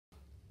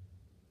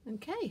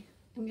Okay,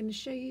 I'm going to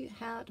show you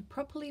how to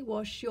properly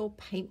wash your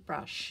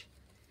paintbrush.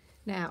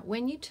 Now,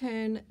 when you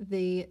turn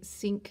the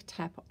sink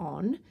tap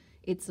on,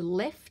 it's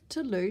left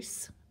to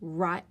loose,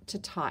 right to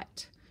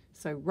tight.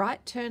 So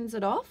right turns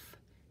it off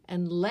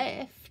and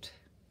left,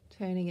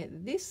 turning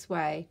it this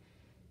way,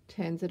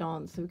 turns it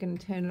on. So we're going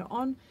to turn it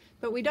on,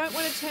 but we don't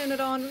want to turn it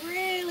on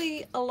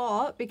really a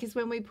lot because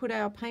when we put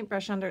our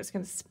paintbrush under, it's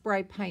going to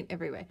spray paint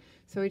everywhere.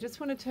 So we just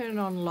want to turn it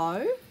on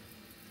low.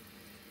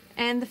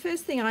 And the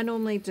first thing I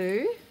normally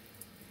do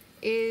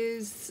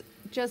is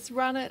just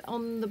run it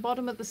on the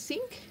bottom of the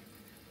sink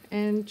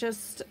and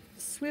just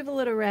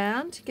swivel it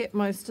around to get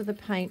most of the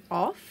paint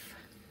off.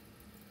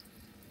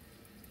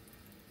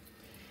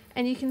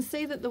 And you can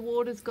see that the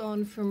water's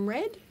gone from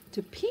red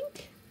to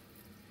pink,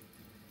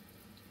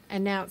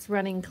 and now it's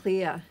running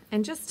clear.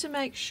 And just to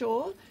make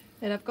sure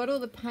that I've got all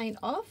the paint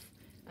off,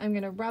 I'm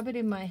going to rub it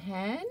in my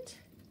hand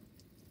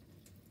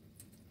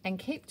and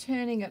keep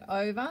turning it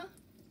over.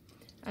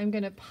 I'm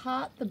going to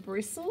part the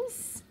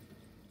bristles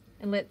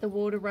and let the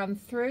water run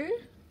through.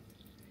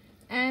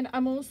 And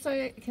I'm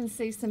also can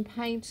see some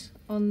paint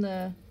on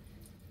the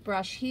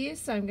brush here,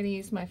 so I'm going to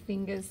use my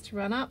fingers to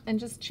run up and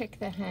just check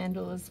the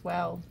handle as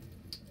well.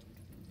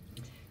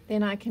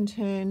 Then I can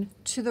turn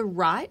to the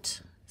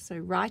right, so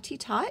righty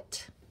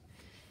tight.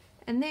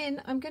 And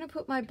then I'm going to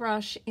put my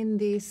brush in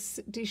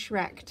this dish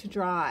rack to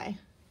dry.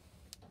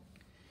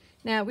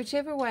 Now,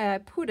 whichever way I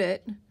put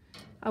it,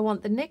 I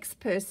want the next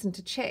person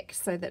to check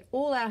so that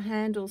all our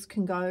handles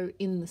can go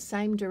in the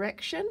same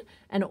direction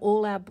and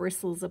all our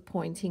bristles are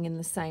pointing in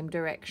the same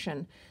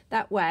direction.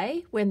 That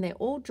way, when they're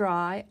all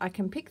dry, I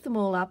can pick them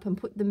all up and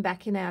put them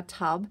back in our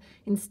tub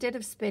instead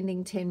of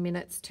spending 10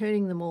 minutes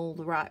turning them all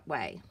the right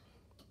way.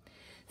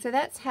 So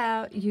that's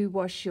how you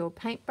wash your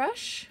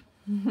paintbrush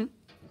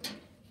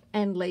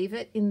and leave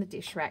it in the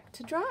dish rack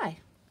to dry.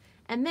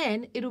 And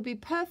then it'll be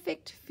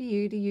perfect for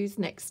you to use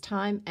next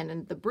time,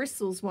 and the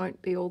bristles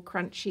won't be all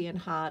crunchy and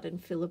hard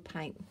and full of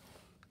paint.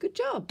 Good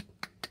job.